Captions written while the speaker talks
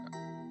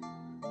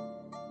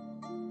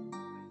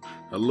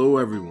Hello,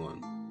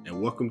 everyone,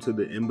 and welcome to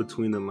the In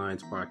Between the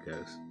Lines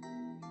podcast,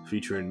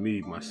 featuring me,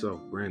 myself,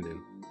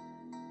 Brandon,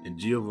 and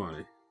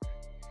Giovanni.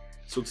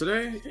 So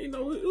today,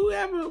 we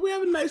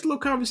have a nice little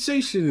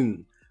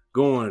conversation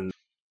going.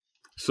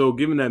 So,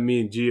 given that me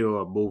and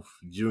Gio are both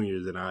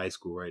juniors in high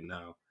school right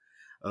now,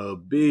 a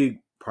big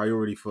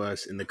priority for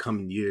us in the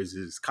coming years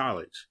is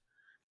college.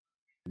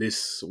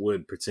 This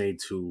would pertain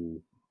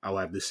to, I'll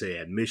have to say,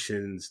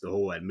 admissions, the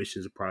whole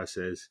admissions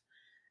process,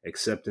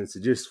 acceptance,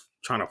 and just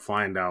trying to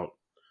find out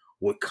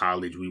what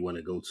college we want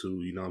to go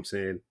to. You know what I'm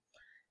saying?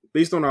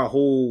 Based on our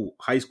whole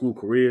high school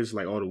careers,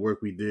 like all the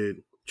work we did,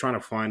 trying to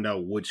find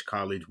out which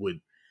college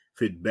would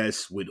fit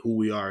best with who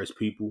we are as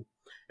people,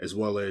 as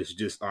well as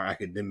just our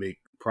academic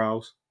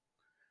prowess.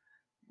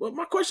 But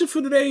my question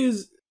for today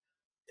is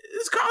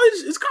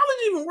college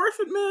even worth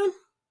it, man?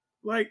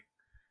 Like,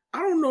 I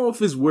don't know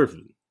if it's worth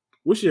it.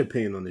 What's your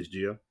opinion on this,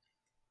 Gio?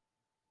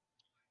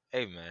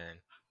 Hey man,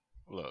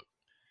 look,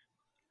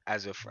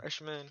 as a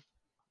freshman,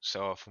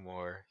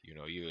 sophomore,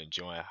 you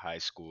enjoying high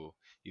school,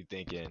 you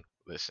thinking,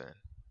 listen,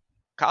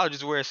 college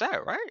is where it's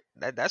at, right?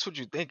 That's what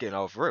you're thinking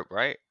off rip,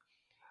 right?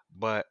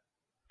 But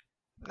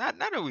not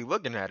now that we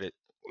looking at it,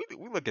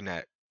 we looking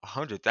at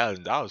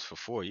 $100,000 for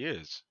 4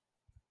 years.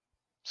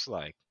 It's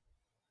like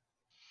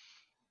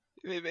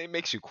it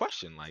makes you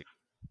question, like,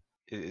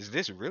 is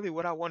this really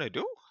what I want to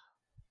do?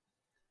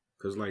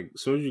 Because like,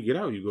 as soon as you get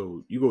out,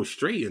 you go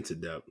straight into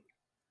debt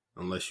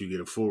unless you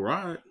get a full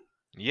ride,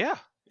 Yeah,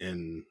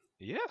 and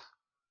yeah.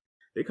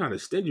 they kind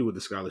of stingy with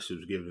the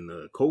scholarships given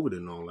the COVID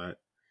and all that.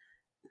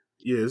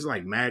 Yeah, it's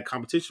like mad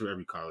competition for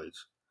every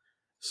college.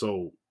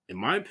 So, in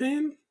my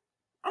opinion,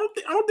 I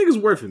don't think it's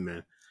worth it,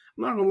 man.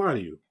 I'm not gonna lie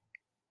to you.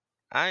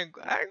 I ain't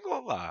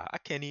gonna lie, I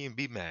can't even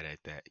be mad at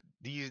that.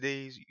 These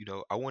days,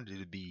 I wanted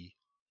to be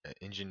an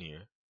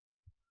engineer,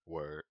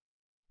 word,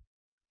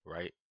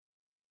 right?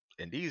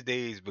 And these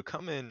days,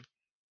 becoming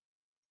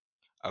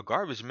a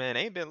garbage man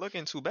ain't been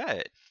looking too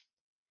bad.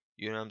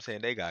 You know what I'm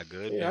saying? They got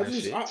good Yeah, I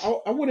just I, benefits. I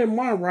I wouldn't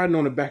mind riding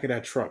on the back of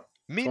that truck,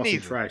 Me tossing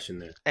neither. trash in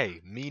there.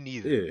 Hey, me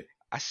neither. Yeah.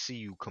 I see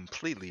you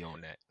completely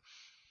on that.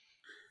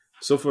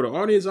 So for the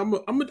audience, I'm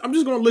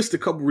just gonna list a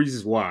couple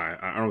reasons why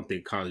I don't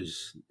think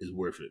college is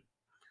worth it.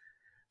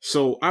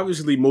 So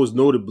obviously, most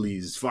notably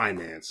is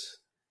finance.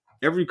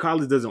 Every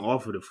college doesn't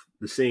offer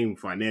the same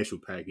financial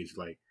package,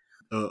 like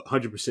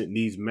 100%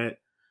 needs met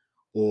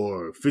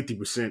or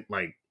 50%.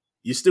 Like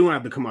you still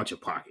have to come out your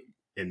pocket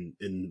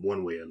in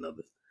one way or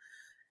another.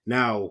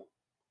 Now,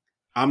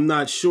 I'm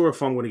not sure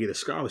if I'm going to get a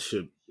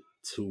scholarship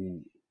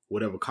to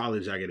whatever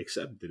college I get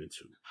accepted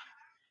into,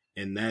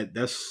 and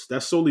that's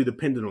solely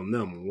dependent on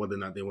them on whether or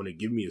not they want to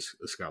give me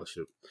a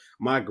scholarship.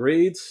 My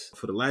grades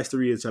for the last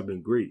 3 years have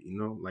been great.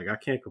 Like I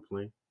can't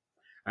complain.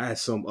 I had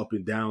some up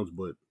and downs,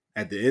 but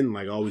at the end,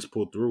 like I always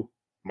pulled through.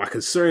 My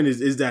concern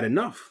is that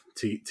enough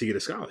to get a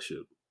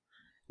scholarship?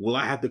 Will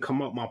I have to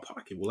come out my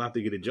pocket? Will I have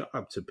to get a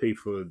job to pay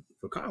for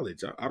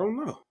college? I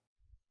don't know.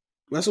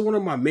 That's one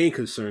of my main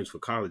concerns for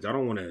college. I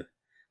don't want to,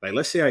 like,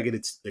 let's say I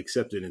get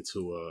accepted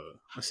into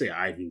let's say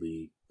Ivy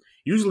League.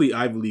 Usually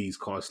Ivy Leagues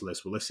cost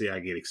less, but let's say I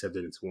get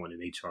accepted into one and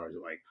they charge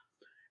like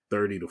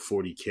 30 to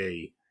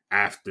 40K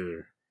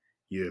after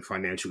your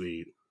financial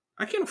aid.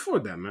 I can't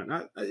afford that,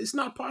 man. It's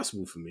not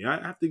possible for me. I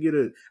have to get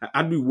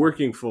I'd be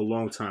working for a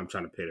long time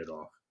trying to pay it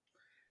off.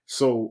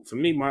 So for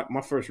me,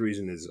 my first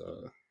reason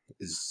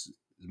is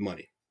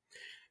money.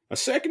 A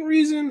second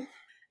reason,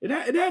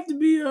 it'd have to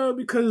be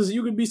because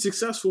you could be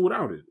successful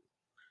without it.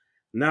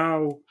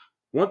 Now,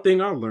 one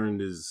thing I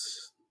learned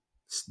is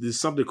there's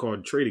something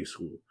called trading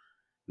school.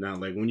 Now,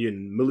 like when you're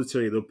in the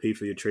military, they'll pay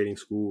for your trading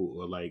school,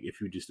 or like if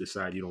you just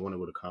decide you don't want to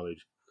go to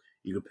college,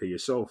 you can pay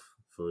yourself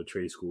for a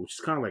trade school, which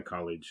is kind of like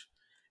college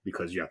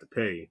because you have to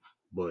pay,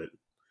 but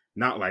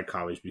not like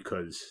college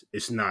because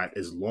it's not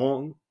as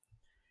long.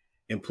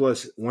 And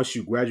plus, once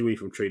you graduate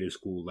from trading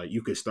school, like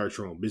you can start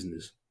your own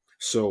business.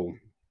 So,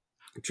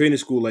 trading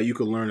school, like you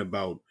can learn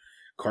about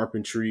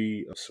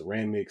carpentry,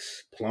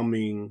 ceramics,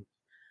 plumbing,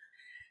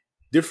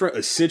 different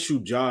essential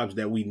jobs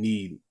that we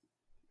need,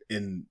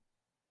 and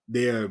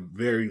they're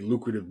very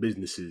lucrative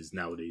businesses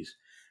nowadays.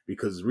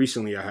 Because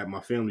recently, I had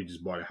my family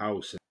just bought a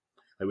house, and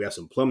like we had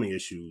some plumbing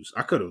issues.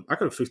 I could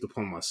have fixed the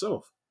plumbing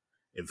myself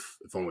if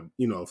I would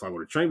if I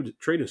would have trained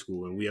trading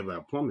school and we ever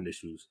have plumbing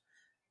issues.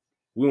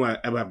 We won't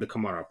ever have to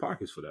come out of our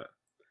pockets for that,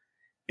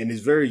 and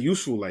it's very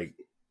useful.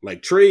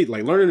 Like trade,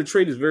 like learning to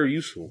trade is very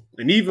useful,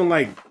 and even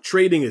like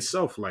trading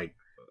itself, like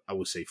I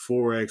would say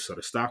forex or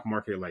the stock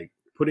market, like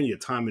putting your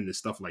time into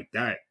stuff like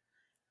that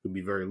could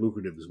be very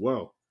lucrative as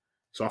well.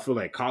 So I feel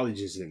like college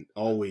isn't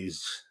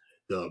always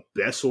the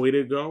best way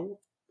to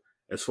go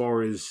as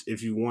far as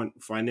if you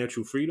want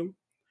financial freedom.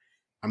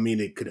 I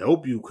mean, it could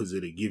help you because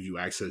it'll give you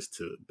access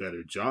to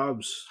better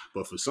jobs.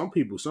 But for some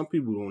people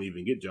don't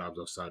even get jobs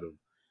outside of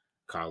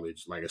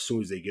college, like as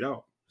soon as they get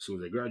out, as soon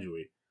as they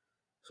graduate.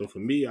 So for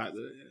me,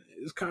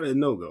 it's kind of a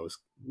no go.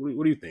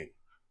 What do you think?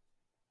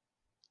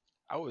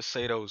 I would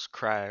say those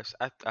crafts.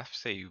 I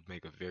say you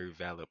make a very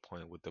valid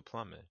point with the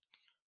plumbing,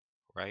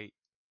 right?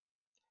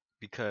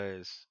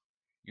 Because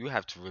you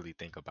have to really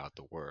think about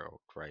the world,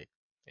 right?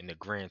 In the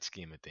grand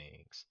scheme of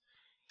things.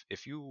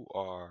 If you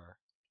are,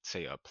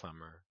 say, a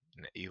plumber,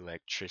 an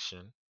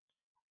electrician,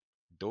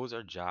 those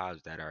are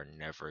jobs that are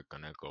never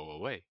gonna go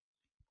away.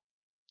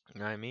 You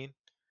know what I mean?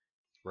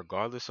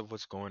 Regardless of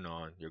what's going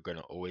on, you're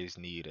gonna always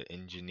need an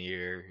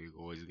engineer, you're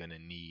always gonna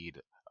need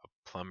a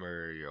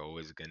plumber, you're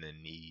always gonna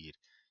need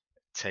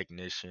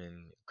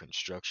technician,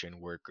 construction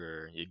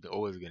worker, you're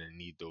always gonna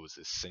need those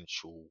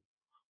essential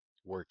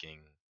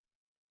working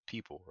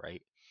people,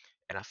 right?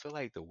 And I feel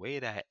like the way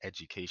that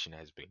education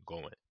has been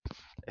going,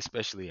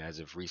 especially as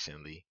of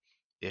recently,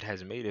 it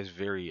has made us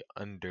very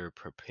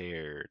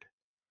underprepared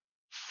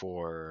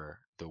for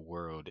the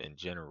world in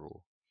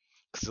general.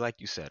 Because, like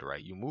you said,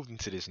 right, you moved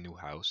into this new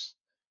house,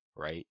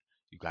 right?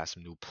 You got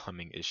some new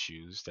plumbing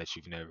issues that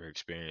you've never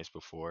experienced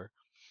before.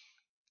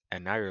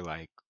 And now you're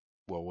like,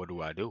 well, what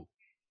do I do?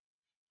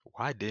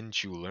 Why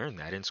didn't you learn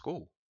that in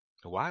school?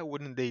 Why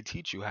wouldn't they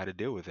teach you how to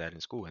deal with that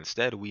in school?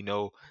 Instead, we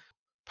know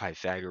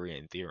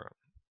Pythagorean theorem.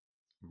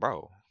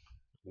 Bro,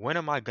 when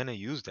am I going to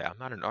use that? I'm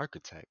not an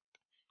architect.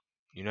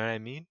 You know what I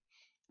mean?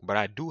 But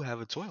I do have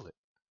a toilet.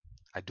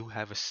 I do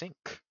have a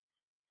sink.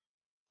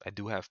 I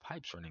do have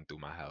pipes running through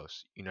my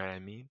house. You know what I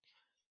mean?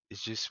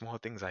 It's just small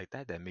things like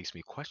that that makes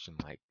me question,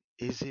 like,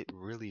 is it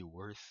really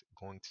worth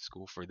going to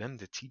school for them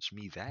to teach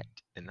me that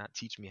and not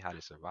teach me how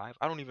to survive?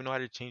 I don't even know how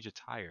to change a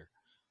tire,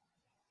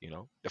 you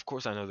know? Of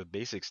course I know the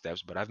basic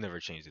steps, but I've never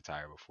changed a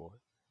tire before.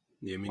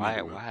 Yeah, me Why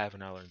neither, man. why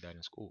haven't I learned that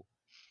in school?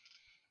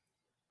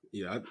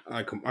 Yeah,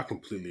 I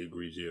completely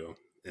agree, Jill.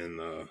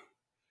 And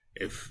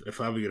if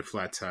I ever get a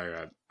flat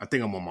tire, I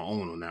think I'm on my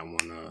own on that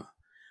one.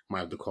 Might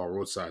have to call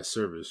roadside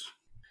service.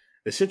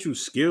 Essential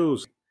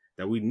skills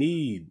that we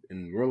need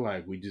in real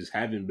life, we just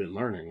haven't been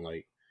learning.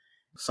 Like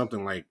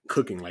something like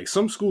cooking. Like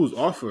some schools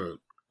offer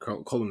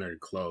culinary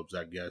clubs,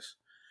 I guess,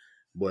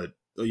 but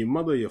your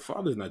mother or your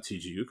father's not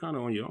teaching you. You're kind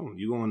of on your own.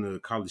 You go on the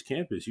college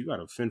campus, you got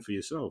to fend for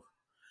yourself.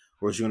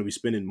 Or else you're going to be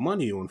spending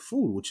money on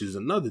food, which is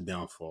another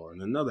downfall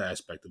and another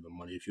aspect of the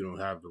money if you don't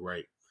have the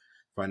right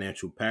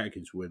financial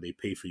package where they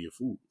pay for your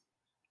food.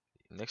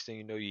 Next thing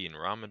you know, you're eating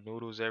ramen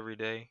noodles every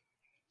day,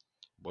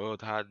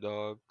 boiled hot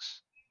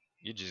dogs.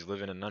 You're just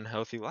living an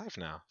unhealthy life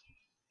now.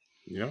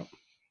 Yeah.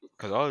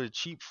 Because all the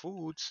cheap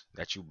foods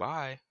that you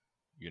buy,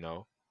 you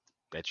know,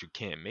 that you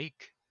can't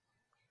make,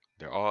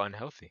 they're all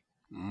unhealthy.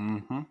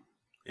 Mm-hmm.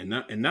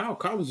 And now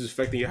college is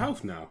affecting your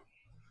health now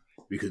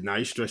because now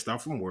you're stressed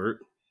out from work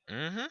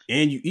Mm-hmm.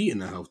 and you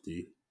eating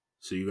unhealthy,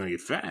 so you're gonna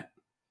get fat.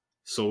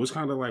 So it's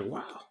kind of like,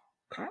 wow,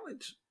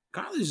 college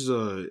is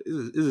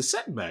a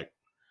setback.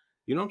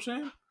 You know what I'm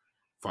saying?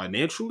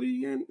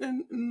 Financially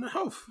and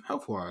health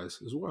wise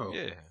as well.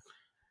 Yeah.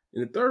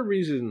 And the third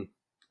reason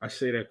I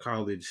say that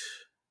college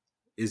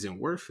isn't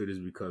worth it is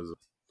because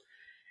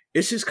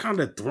it's just kind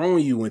of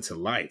throwing you into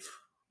life.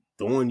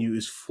 Throwing you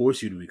is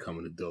force you to become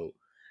an adult.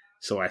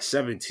 So at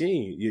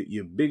 17,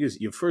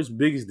 your first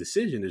biggest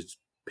decision is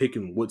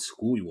picking what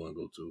school you want to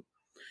go to.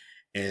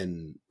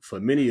 And for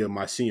many of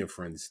my senior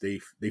friends,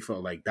 they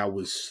felt like that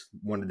was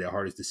one of their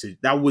hardest decisions.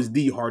 That was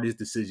the hardest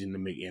decision to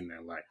make in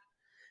their life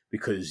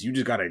because you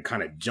just got to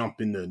kind of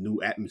jump in the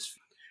new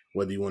atmosphere.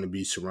 Whether you want to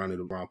be surrounded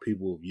around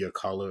people of your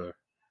color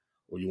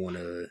or you want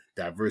a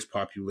diverse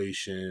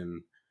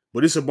population,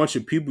 but it's a bunch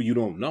of people you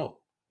don't know.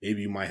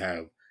 Maybe you might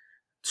have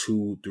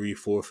two, three,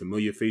 four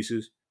familiar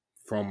faces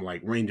from like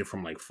ranging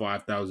from like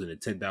 5,000 to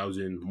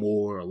 10,000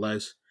 more or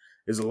less.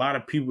 There's a lot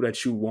of people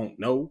that you won't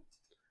know,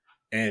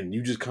 and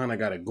you just kind of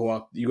got to go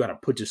out. You got to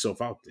put yourself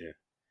out there.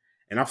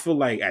 And I feel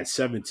like at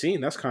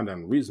 17, that's kind of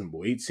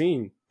unreasonable.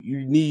 18,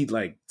 you need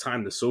like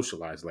time to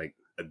socialize, like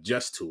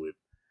adjust to it.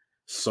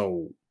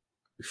 So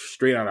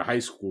straight out of high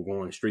school,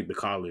 going straight to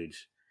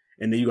college,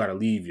 and then you got to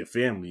leave your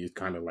family. It's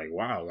kind of like,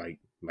 wow,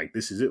 like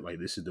this is it. Like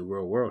this is the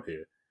real world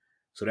here.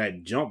 So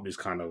that jump is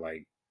kind of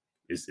like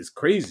it's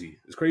crazy.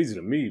 It's crazy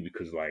to me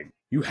because like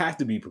you have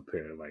to be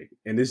prepared. Like,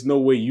 and there's no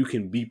way you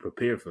can be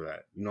prepared for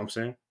that. You know what I'm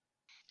saying?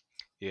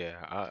 Yeah,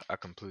 I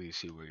completely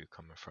see where you're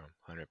coming from,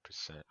 100%.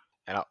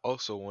 And I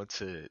also want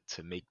to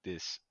make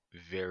this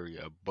very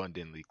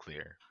abundantly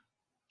clear.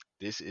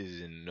 This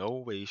is in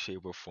no way,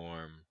 shape, or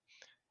form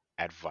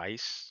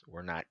advice.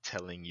 We're not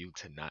telling you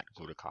to not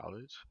go to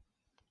college.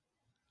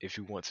 If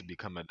you want to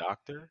become a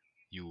doctor,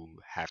 you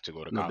have to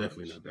go to No,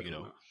 definitely college. not. You Definitely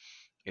know, not.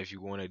 if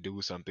you want to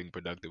do something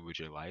productive with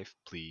your life,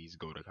 please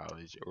go to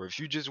college. Or if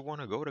you just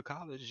want to go to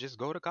college, just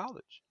go to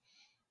college.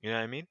 You know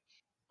what I mean?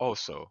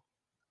 Also,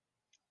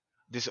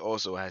 this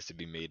also has to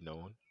be made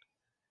known.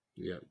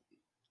 Yeah.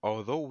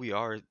 Although we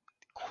are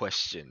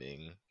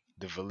questioning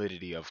the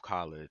validity of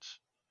college,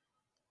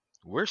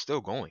 we're still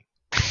going.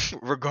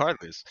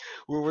 Regardless,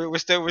 we're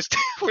still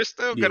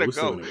Yeah, gonna we're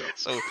still go. gonna go.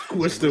 So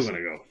We're so still listen,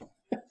 gonna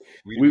go.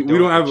 we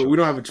don't have a We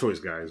don't have choice. a choice,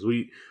 guys.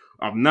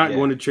 I'm not Yeah,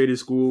 going to trade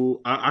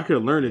school. I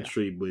could learn a yeah,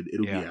 trade, but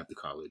it'll be yeah. after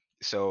college.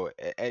 So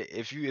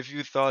if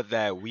you thought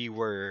that we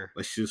were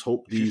Let's just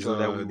hope if you thought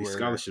that we these were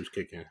scholarships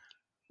kick in.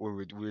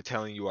 we were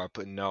telling you our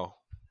put no,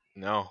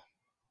 no,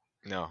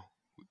 no.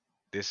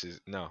 This is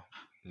no,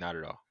 not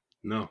at all.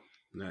 No.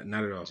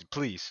 Not at all.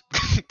 Please,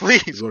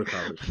 please, Go to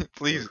college.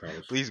 please, Go to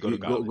college. please go to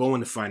college. Go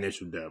into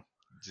financial debt.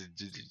 J-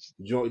 j-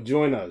 j-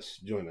 Join us.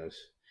 Join us.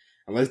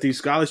 Unless these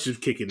scholarships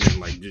kick it in,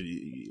 like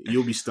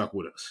you'll be stuck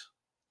with us.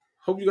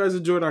 Hope you guys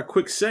enjoyed our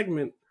quick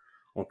segment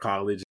on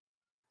college.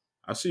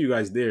 I'll see you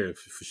guys there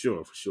for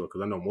sure,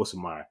 because I know most of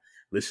my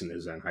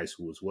listeners are in high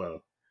school as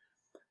well.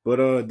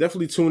 But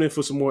definitely tune in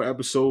for some more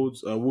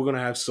episodes. We're gonna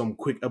have some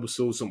quick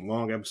episodes, some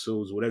long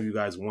episodes, whatever you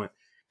guys want.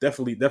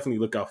 Definitely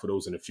look out for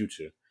those in the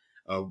future.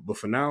 But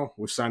for now,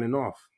 we're signing off.